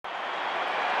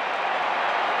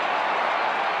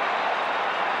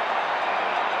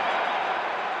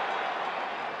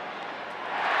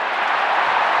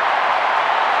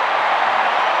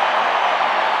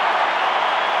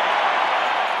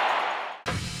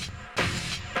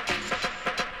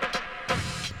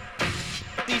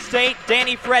State,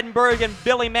 Danny Fredenberg and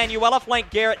Billy Manuela, flank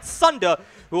Garrett Sunda,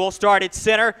 who will start at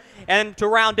center. And to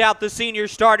round out the senior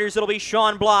starters, it'll be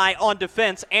Sean Bly on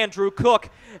defense, Andrew Cook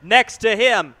next to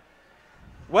him.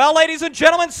 Well, ladies and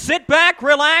gentlemen, sit back,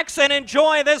 relax, and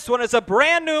enjoy this one as a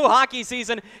brand new hockey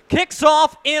season kicks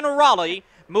off in Raleigh.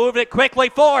 Moved it quickly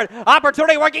forward.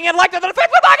 Opportunity working in Lecter, the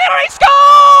defensive pocket, and he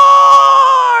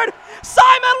scored!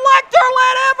 Simon Lecter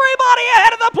led everybody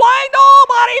ahead of the play.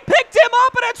 Nobody picked him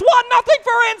up, and it's 1-0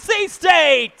 for NC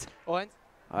State.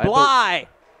 Bly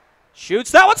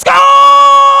shoots that one,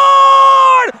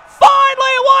 scored!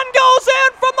 Finally, one goes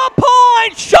in from the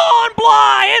point. Sean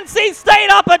Bly, NC State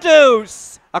up a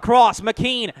deuce. Across,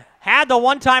 McKean had the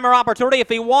one-timer opportunity if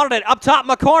he wanted it. Up top,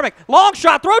 McCormick. Long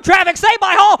shot through traffic, saved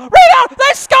by Hall. Rebound,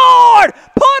 they scored!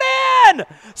 Put in!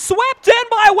 Swept in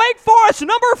by Wake Forest,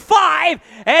 number 5.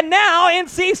 And now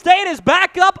NC State is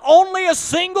back up only a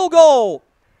single goal.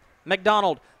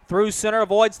 McDonald through center,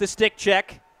 avoids the stick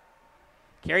check.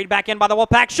 Carried back in by the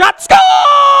Wolfpack. Shot, scored!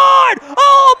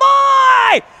 Oh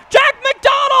my! Jack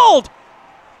McDonald!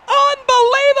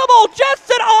 Unbelievable! Just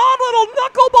an odd little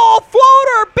knuckleball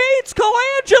floater beats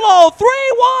Colangelo.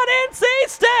 3-1 NC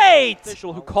State.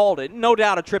 Official who called it. No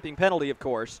doubt a tripping penalty, of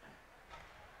course.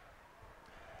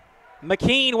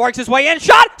 McKean works his way in.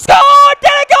 Shot! Scored!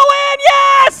 Did it go in?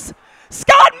 Yes!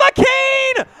 Scott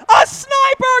McKean! A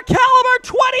sniper caliber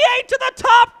 28 to the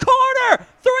top corner.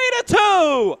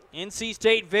 3-2. NC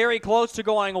State very close to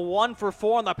going 1 for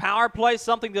 4 on the power play.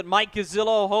 Something that Mike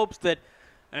Gazzillo hopes that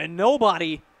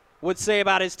nobody would say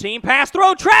about his team. Pass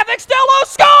through traffic, Stello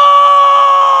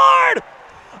scored!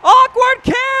 Awkward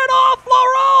carried off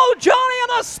LaRoe. Johnny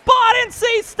on the spot.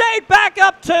 NC State back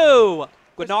up 2.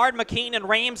 Gwinnard, McKean, and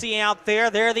Ramsey out there.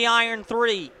 They're the Iron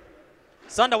 3.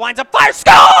 Sunda winds up, fire,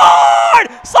 scored!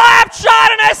 Slap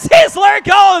shot, and a sizzler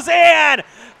goes in.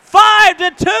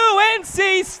 5-2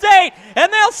 NC State,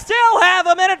 and they'll still have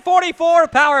a minute 44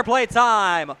 power play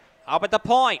time. Up at the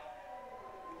point.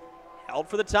 Held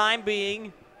for the time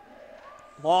being.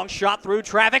 Long shot through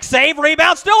traffic, save,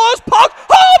 rebound, still loose, poke,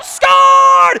 home,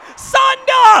 scored!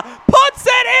 Sunda puts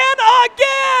it in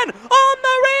again on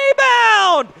the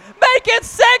rebound. Make it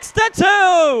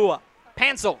 6-2.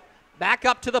 Pansel back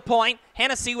up to the point.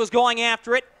 Hennessy was going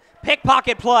after it.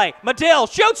 Pickpocket play. Medill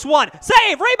shoots one.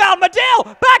 Save, rebound, Medill.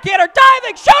 Backhander,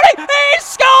 diving, shooting. He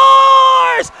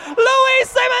scores!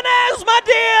 Luis Jimenez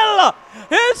Medill.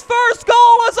 His first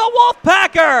goal as a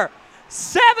Wolfpacker.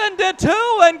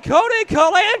 7-2, and Cody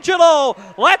Colangelo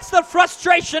lets the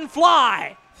frustration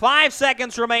fly. 5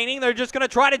 seconds remaining. They're just going to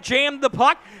try to jam the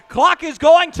puck. Clock is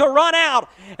going to run out,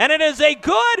 and it is a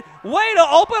good way to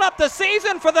open up the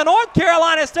season for the North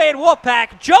Carolina State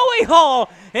Wolfpack. Joey Hall,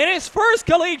 in his first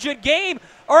collegiate game,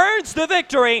 earns the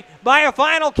victory by a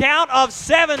final count of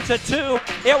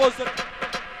 7-2. It was the